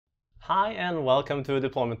Hi and welcome to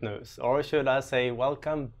Deployment News, or should I say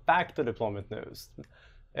welcome back to Deployment News.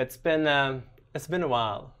 It's been a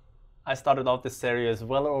while. I started off this series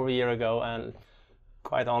well over a year ago, and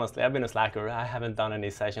quite honestly, I've been a slacker. I haven't done any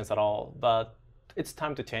sessions at all, but it's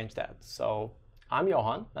time to change that. So I'm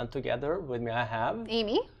Johan, and together with me I have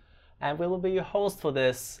Amy. And we will be your host for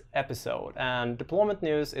this episode. And Deployment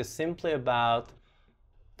News is simply about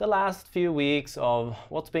the last few weeks of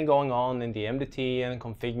what's been going on in the MDT and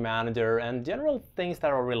ConfigMgr and general things that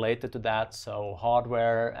are related to that, so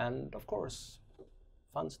hardware and, of course,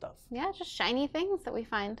 fun stuff. Yeah, just shiny things that we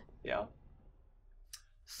find. Yeah.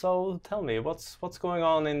 So tell me, what's going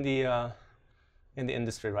on in the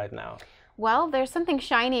industry right now? Well, there's something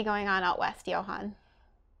shiny going on out west, Johan.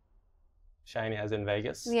 Shiny as in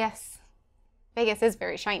Vegas? Yes. Vegas is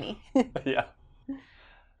very shiny. Yeah.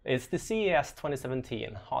 It's the CES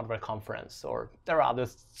 2017 hardware conference, or there are other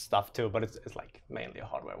stuff too, but it's like mainly a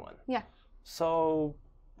hardware one. Yeah. So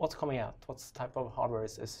what's coming out? What type of hardware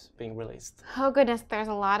is being released? Oh goodness, there's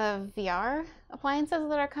a lot of VR appliances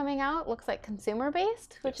that are coming out. Looks like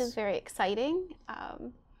consumer-based, which is very exciting.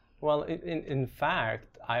 Well, in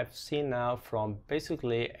fact, I've seen now from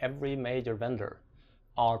basically every major vendor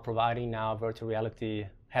are providing now virtual reality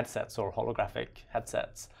headsets or holographic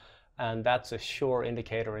headsets. And that's a sure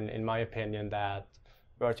indicator, in my opinion, that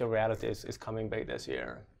virtual reality is coming big this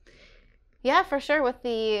year. Yeah, for sure. With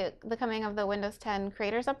the coming of the Windows 10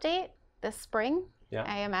 Creators Update this spring, yeah.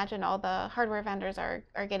 I imagine all the hardware vendors are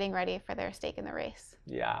getting ready for their stake in the race.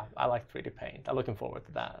 Yeah, I like 3D Paint. I'm looking forward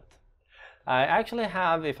to that. I actually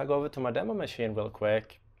have, if I go over to my demo machine real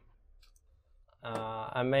quick,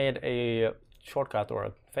 I made a shortcut or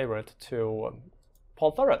a favorite to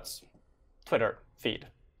Paul Thurrott's Twitter feed.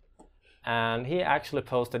 And he actually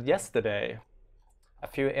posted yesterday a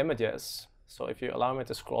few images. So if you allow me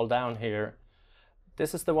to scroll down here,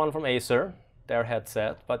 this is the one from Acer, their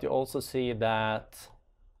headset, but you also see that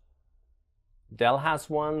Dell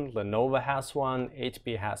has one, Lenovo has one,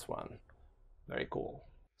 HP has one. Very cool.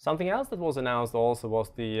 Something else that was announced also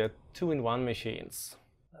was the 2-in-1 machines.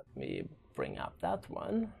 Let me bring up that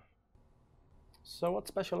one. So what's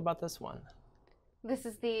special about this one? This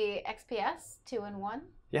is the XPS 2-in-1.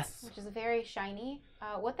 Yes. Which is very shiny.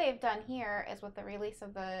 What they've done here is with the release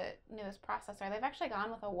of the newest processor, they've actually gone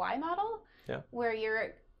with a Y model, where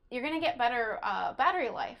you're going to get better battery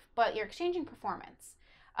life, but you're exchanging performance.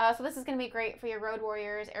 So this is going to be great for your road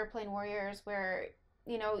warriors, airplane warriors, where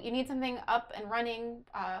you need something up and running,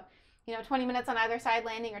 20 minutes on either side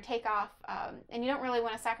landing or takeoff, and you don't really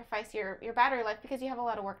want to sacrifice your battery life because you have a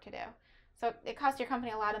lot of work to do. So it costs your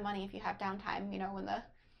company a lot of money if you have downtime,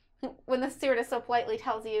 when the stewardess so politely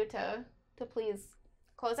tells you to please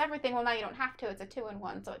close everything. Well, now you don't have to. It's a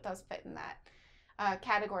 2-in-1, so it does fit in that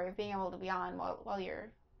category of being able to be on while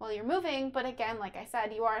you're moving. But again, like I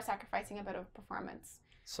said, you are sacrificing a bit of performance.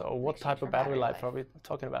 So what type of battery life are we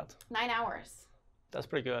talking about? 9 hours. That's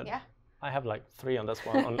pretty good. Yeah. I have like 3 on this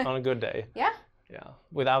one on a good day. Yeah. Yeah,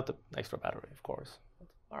 without the extra battery, of course.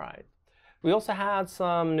 All right. We also had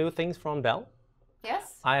some new things from Dell.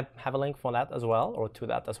 Yes. I have a link for that as well, or to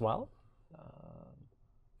that as well.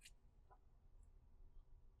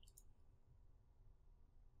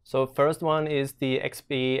 So first one is the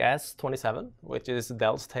XPS 27, which is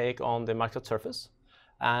Dell's take on the Microsoft Surface.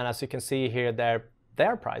 And as you can see here,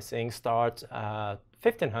 their pricing starts at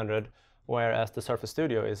 $1,500, whereas the Surface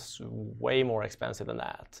Studio is way more expensive than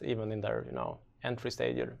that, even in their entry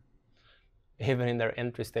stage. Even in their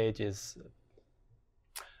entry stages.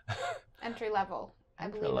 Entry level, I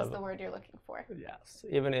believe is the word you're looking for. Yes,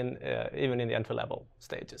 even in the entry level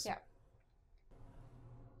stages. Yeah.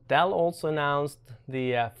 Dell also announced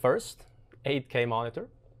the first 8K monitor.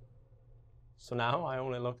 So now I'm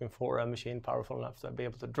only looking for a machine powerful enough to be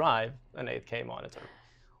able to drive an 8K monitor.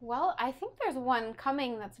 Well, I think there's one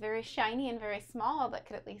coming that's very shiny and very small that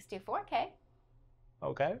could at least do 4K.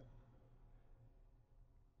 Okay.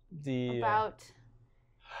 About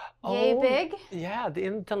yay big? Yeah, the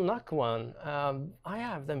Intel NUC one. I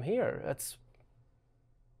have them here. It's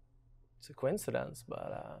a coincidence,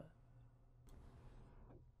 but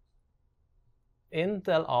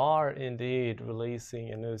Intel are indeed releasing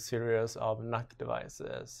a new series of NUC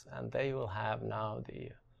devices, and they will have now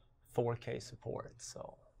the 4K support.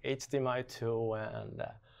 So HDMI 2 and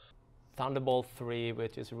Thunderbolt 3,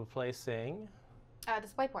 which is replacing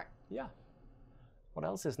DisplayPort. Yeah. What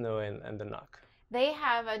else is new in the NUC? They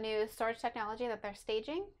have a new storage technology that they're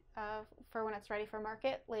staging for when it's ready for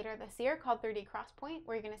market later this year called 3D Crosspoint,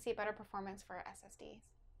 where you're going to see better performance for SSDs.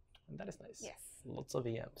 And that is nice. Yes. Lots of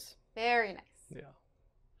VMs. Very nice. Yeah.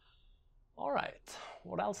 All right.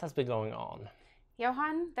 What else has been going on?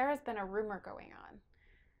 Johan, there has been a rumor going on.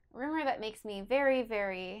 A rumor that makes me very,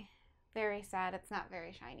 very, very sad. It's not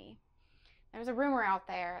very shiny. There's a rumor out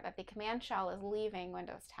there that the command shell is leaving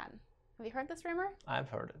Windows 10. Have you heard this rumor? I've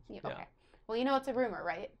heard it. Yeah. Okay. Well, you know it's a rumor,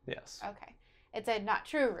 right? Yes. Okay. It's a not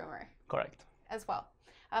true rumor. Correct. As well.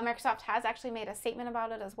 Microsoft has actually made a statement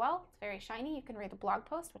about it as well. It's very shiny. You can read the blog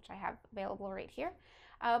post, which I have available right here.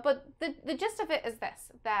 But the gist of it is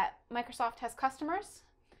this, that Microsoft has customers.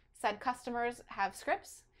 Said customers have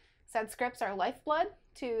scripts. Said scripts are lifeblood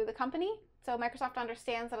to the company. So Microsoft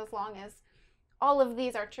understands that as long as all of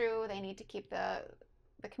these are true, they need to keep the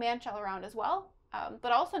command shell around as well.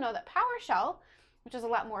 But also know that PowerShell, which is a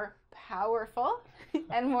lot more powerful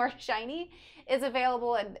and more shiny, is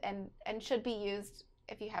available and should be used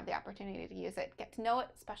if you have the opportunity to use it. Get to know it,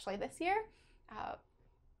 especially this year.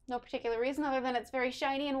 No particular reason other than it's very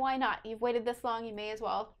shiny, and why not? You've waited this long, you may as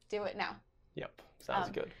well do it now. Yep,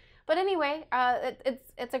 sounds good. But anyway,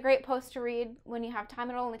 it's a great post to read when you have time.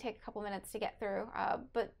 It'll only take a couple minutes to get through,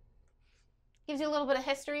 but gives you a little bit of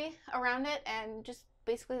history around it, and just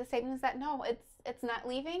basically the statement is that no, it's not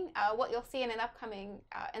leaving. What you'll see in an upcoming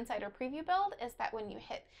Insider Preview build is that when you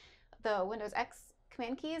hit the Windows X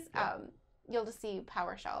command keys, you'll just see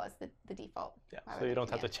PowerShell as the default. Yeah, so you don't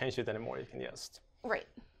have to change it anymore. You can just... Right.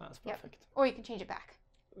 That's perfect. Yep. Or you can change it back.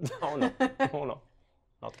 Oh no, oh no,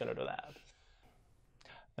 not gonna do that.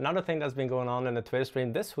 Another thing that's been going on in the Twitter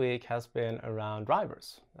stream this week has been around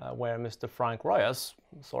drivers, where Mr. Frank Royas,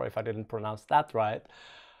 sorry if I didn't pronounce that right,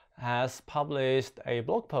 has published a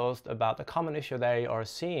blog post about a common issue they are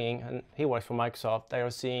seeing, and he works for Microsoft. They are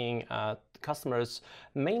seeing customers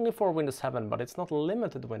mainly for Windows 7, but it's not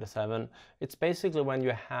limited to Windows 7. It's basically when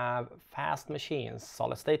you have fast machines,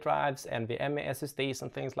 solid state drives, NVMe SSDs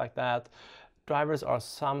and things like that, drivers are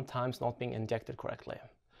sometimes not being injected correctly.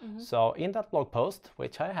 So in that blog post,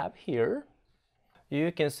 which I have here,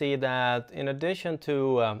 you can see that in addition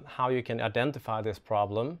to how you can identify this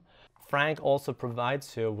problem, Frank also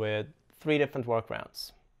provides you with 3 different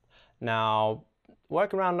workarounds. Now,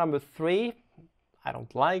 workaround number 3, I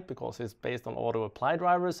don't like because it's based on auto apply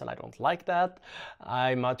drivers, and I don't like that.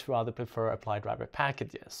 I much rather prefer apply driver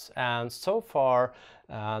packages. And so far,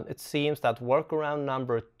 it seems that workaround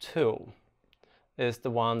number 2 is the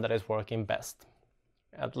one that is working best.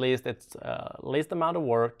 At least it's least amount of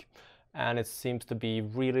work, and it seems to be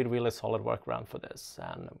really, really solid workaround for this.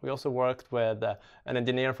 And we also worked with an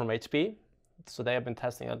engineer from HP, so they have been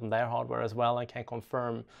testing it on their hardware as well and can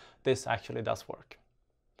confirm this actually does work.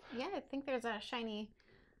 Yeah, I think there's a shiny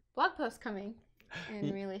blog post coming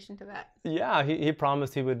in relation to that. Yeah, he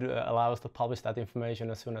promised he would allow us to publish that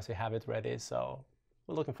information as soon as we have it ready, so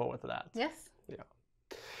we're looking forward to that. Yes. Yeah.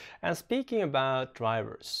 And speaking about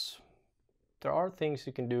drivers, there are things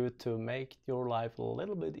you can do to make your life a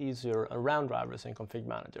little bit easier around drivers in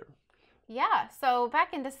ConfigMgr. Yeah, so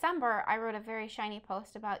back in December, I wrote a very shiny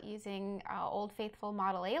post about using old faithful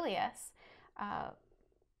ModelAlias.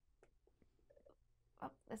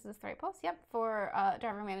 This is the right post, yep, for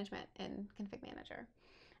driver management in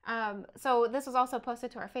ConfigMgr. So this was also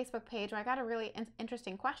posted to our Facebook page, where I got a really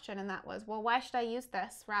interesting question, and that was, well, why should I use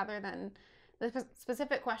this rather than, the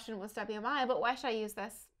specific question was WMI, but why should I use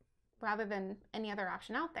this rather than any other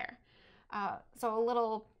option out there? So a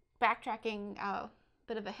little backtracking,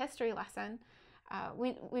 bit of a history lesson.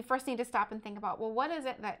 We first need to stop and think about, well, what is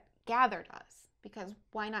it that Gather does? Because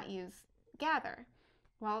why not use Gather?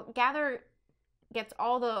 Well, Gather gets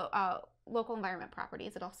all the local environment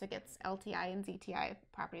properties. It also gets LTI and ZTI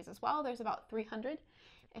properties as well. There's about 300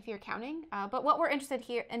 if you're counting. But what we're interested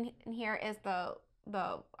in here is the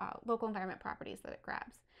local environment properties that it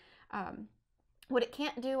grabs. What it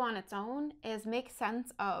can't do on its own is make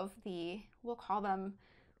sense of we'll call them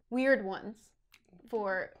weird ones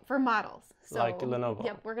for models. So, like Lenovo.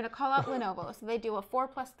 Yep, we're going to call out Lenovo. So they do a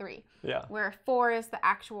 4+3, yeah, where 4 is the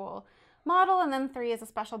actual model, and then 3 is a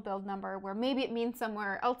special build number where maybe it means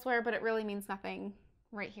somewhere elsewhere, but it really means nothing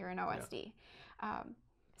right here in OSD. Yeah.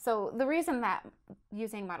 So the reason that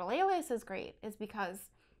using ModelAlias is great is because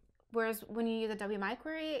whereas when you use a WMI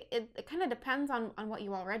query, it kind of depends on what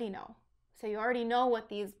you already know. So you already know what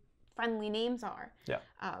these friendly names are, yeah,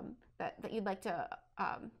 that you'd like to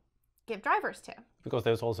give drivers to. Because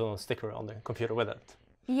there's also a sticker on the computer with it.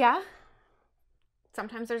 Yeah.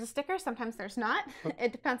 Sometimes there's a sticker, sometimes there's not.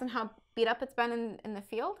 It depends on how beat up it's been in the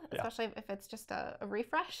field, especially if it's just a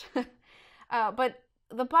refresh. But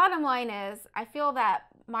the bottom line is, I feel that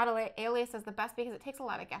ModelAlias is the best because it takes a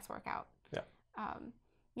lot of guesswork out. Yeah.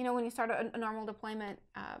 You know, when you start a normal deployment,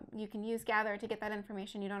 you can use Gather to get that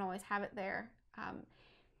information. You don't always have it there.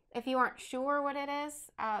 If you aren't sure what it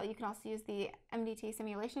is, you can also use the MDT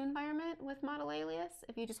simulation environment with ModelAlias.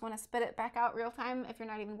 If you just want to spit it back out real time, if you're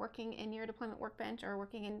not even working in your deployment workbench or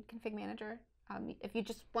working in ConfigMgr, if you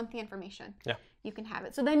just want the information, you can have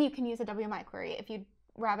it. So then you can use a WMI query if you'd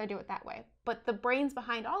rather do it that way. But the brains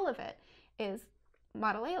behind all of it is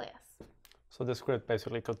ModelAlias. So the script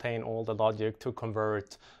basically contains all the logic to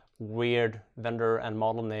convert weird vendor and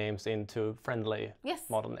model names into friendly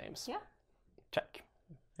model names. Yeah. Check.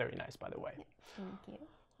 Very nice, by the way. Thank you.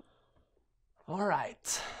 All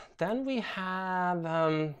right. Then we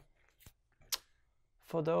have,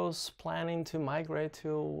 for those planning to migrate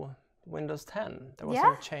to Windows 10, there were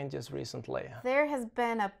some changes recently. There has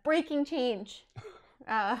been a breaking change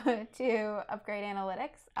to upgrade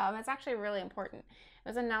analytics. It's actually really important. It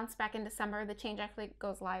was announced back in December. The change actually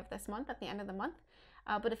goes live this month at the end of the month.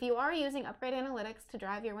 But if you are using Upgrade Analytics to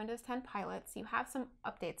drive your Windows 10 pilots, you have some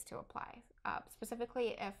updates to apply.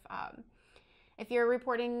 Specifically, if you're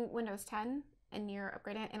reporting Windows 10 in your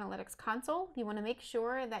Upgrade Analytics console, you want to make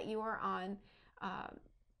sure that you are on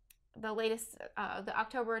the latest, the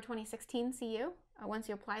October 2016 CU. Once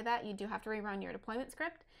you apply that, you do have to rerun your deployment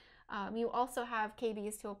script. You also have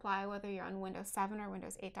KBs to apply whether you're on Windows 7 or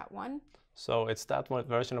Windows 8.1. So it's that one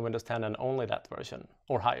version of Windows 10 and only that version,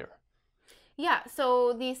 or higher? Yeah,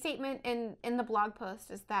 so the statement in the blog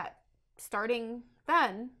post is that starting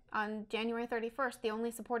then, on January 31st, the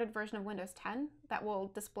only supported version of Windows 10 that will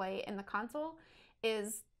display in the console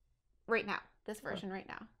is right now, this version right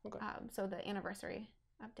now. Okay. So the anniversary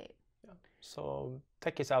update. Yeah. So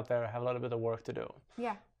techies out there have a little bit of work to do.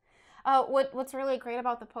 Yeah. What's really great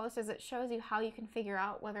about the post is it shows you how you can figure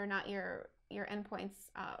out whether or not your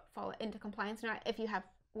endpoints fall into compliance or not, if you have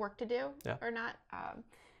work to do or not.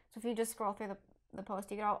 So if you just scroll through the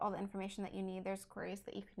post, you get all the information that you need. There's queries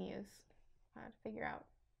that you can use to figure out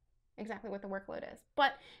exactly what the workload is.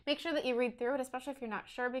 But make sure that you read through it, especially if you're not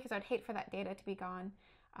sure, because I'd hate for that data to be gone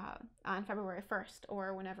on February 1st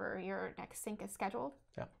or whenever your next sync is scheduled.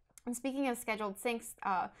 Yeah. And speaking of scheduled syncs,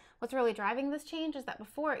 what's really driving this change is that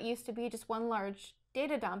before it used to be just one large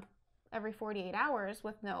data dump every 48 hours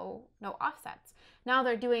with no offsets. Now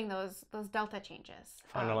they're doing those delta changes.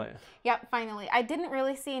 Finally. Finally. I didn't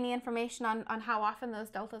really see any information on how often those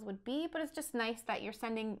deltas would be, but it's just nice that you're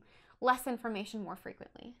sending less information more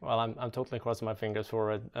frequently. Well, I'm totally crossing my fingers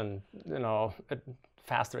for it, and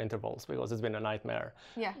faster intervals, because it's been a nightmare.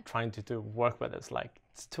 Yeah. Trying to work with this, like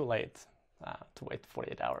it's too late to wait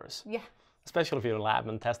 48 hours. Yeah. Especially if you're in lab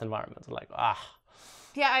and test environments, like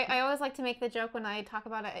Yeah, I always like to make the joke when I talk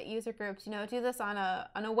about it at user groups, do this on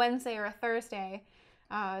a Wednesday or a Thursday,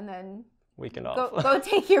 and then weekend off. Go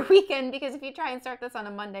take your weekend, because if you try and start this on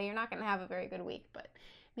a Monday, you're not going to have a very good week. But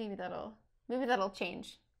maybe that'll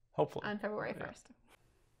change. Hopefully. On February 1st.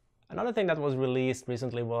 Another thing that was released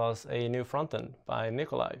recently was a new frontend by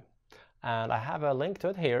Nikolai, and I have a link to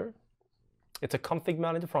it here. It's a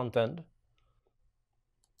ConfigMgr frontend.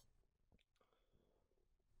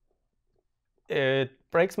 It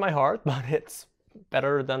breaks my heart, but it's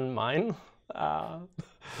better than mine.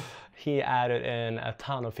 He added in a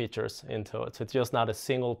ton of features into it. So it's just not a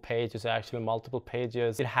single page, it's actually multiple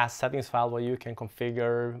pages. It has settings file where you can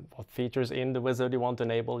configure what features in the wizard you want to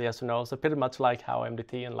enable, yes or no. So pretty much like how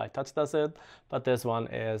MDT and Light Touch does it, but this one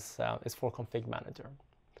is for ConfigMgr.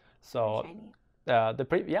 So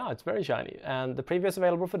it's very shiny. And the preview is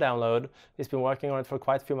available for download. He's been working on it for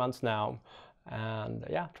quite a few months now. And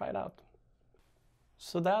yeah, try it out.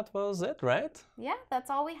 So that was it, right? Yeah, that's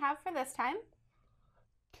all we have for this time.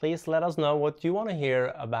 Please let us know what you want to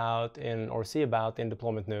hear about or see about in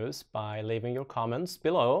deployment news by leaving your comments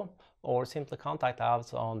below, or simply contact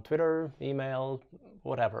us on Twitter, email,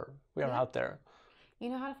 whatever. We are out there. You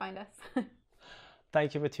know how to find us.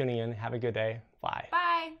 Thank you for tuning in. Have a good day. Bye. Bye.